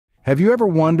Have you ever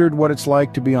wondered what it's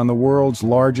like to be on the world's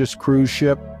largest cruise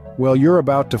ship? Well, you're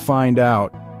about to find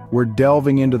out. We're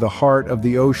delving into the heart of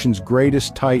the ocean's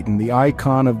greatest titan, the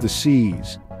icon of the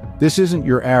seas. This isn't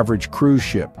your average cruise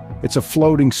ship. It's a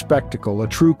floating spectacle, a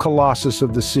true colossus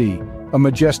of the sea, a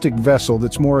majestic vessel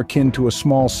that's more akin to a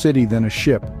small city than a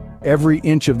ship. Every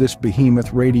inch of this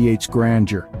behemoth radiates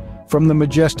grandeur. From the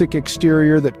majestic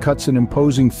exterior that cuts an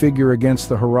imposing figure against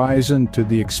the horizon to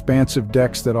the expansive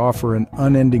decks that offer an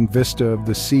unending vista of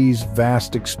the sea's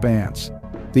vast expanse.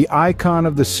 The icon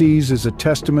of the seas is a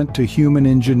testament to human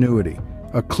ingenuity,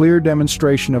 a clear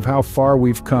demonstration of how far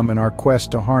we've come in our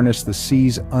quest to harness the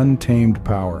sea's untamed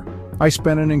power. I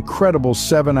spent an incredible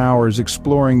 7 hours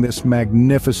exploring this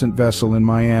magnificent vessel in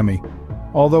Miami.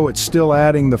 Although it's still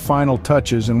adding the final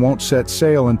touches and won't set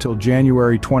sail until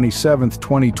January 27,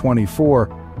 2024,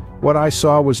 what I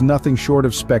saw was nothing short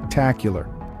of spectacular.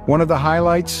 One of the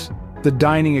highlights? The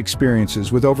dining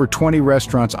experiences. With over 20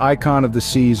 restaurants, Icon of the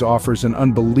Seas offers an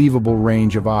unbelievable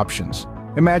range of options.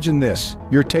 Imagine this,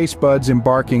 your taste buds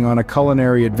embarking on a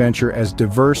culinary adventure as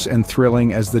diverse and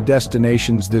thrilling as the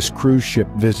destinations this cruise ship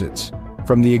visits.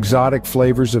 From the exotic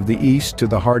flavors of the East to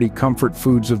the hearty comfort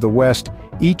foods of the West,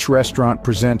 each restaurant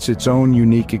presents its own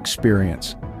unique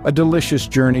experience. A delicious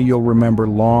journey you'll remember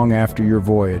long after your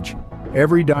voyage.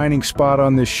 Every dining spot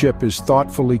on this ship is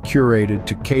thoughtfully curated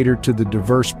to cater to the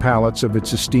diverse palates of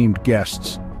its esteemed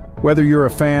guests. Whether you're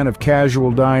a fan of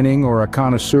casual dining or a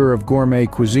connoisseur of gourmet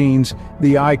cuisines,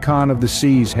 the Icon of the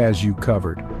Seas has you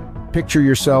covered. Picture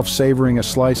yourself savoring a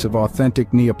slice of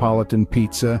authentic Neapolitan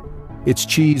pizza, its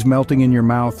cheese melting in your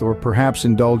mouth, or perhaps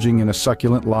indulging in a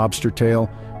succulent lobster tail,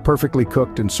 perfectly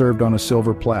cooked and served on a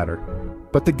silver platter.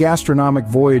 But the gastronomic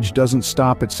voyage doesn't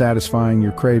stop at satisfying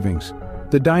your cravings.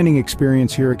 The dining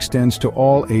experience here extends to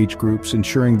all age groups,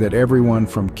 ensuring that everyone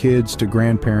from kids to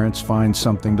grandparents finds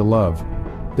something to love.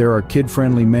 There are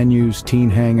kid-friendly menus,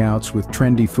 teen hangouts with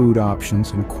trendy food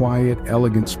options, and quiet,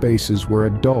 elegant spaces where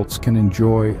adults can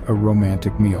enjoy a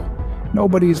romantic meal.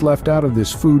 Nobody's left out of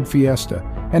this food fiesta.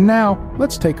 And now,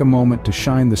 let's take a moment to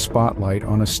shine the spotlight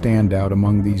on a standout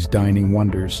among these dining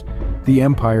wonders, the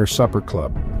Empire Supper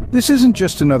Club. This isn't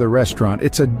just another restaurant,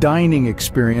 it's a dining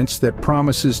experience that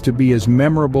promises to be as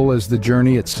memorable as the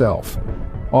journey itself.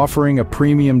 Offering a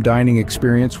premium dining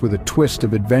experience with a twist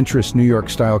of adventurous New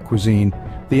York-style cuisine,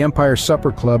 the Empire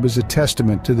Supper Club is a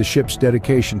testament to the ship's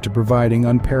dedication to providing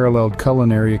unparalleled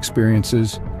culinary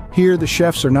experiences. Here, the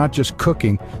chefs are not just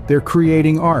cooking, they're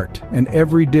creating art, and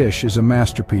every dish is a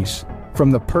masterpiece.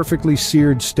 From the perfectly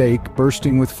seared steak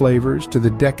bursting with flavors to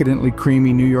the decadently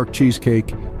creamy New York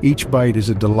cheesecake, each bite is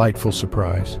a delightful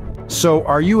surprise. So,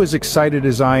 are you as excited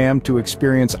as I am to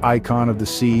experience Icon of the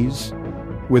Seas?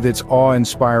 With its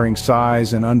awe-inspiring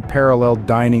size and unparalleled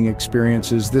dining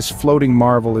experiences, this floating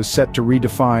marvel is set to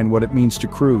redefine what it means to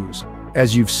cruise.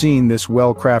 As you've seen, this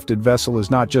well-crafted vessel is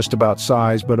not just about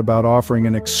size, but about offering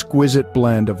an exquisite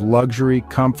blend of luxury,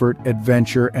 comfort,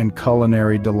 adventure, and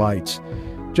culinary delights.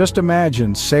 Just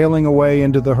imagine sailing away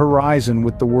into the horizon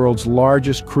with the world's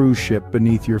largest cruise ship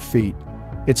beneath your feet.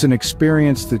 It's an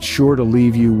experience that's sure to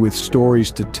leave you with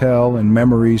stories to tell and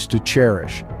memories to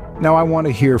cherish. Now I want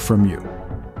to hear from you.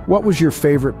 What was your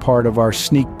favorite part of our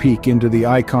sneak peek into the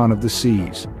Icon of the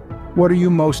Seas? What are you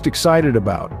most excited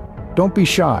about? Don't be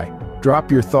shy.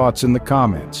 Drop your thoughts in the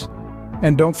comments.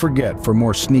 And don't forget, for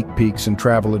more sneak peeks and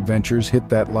travel adventures, hit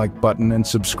that like button and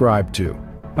subscribe too.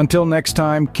 Until next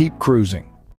time, keep cruising.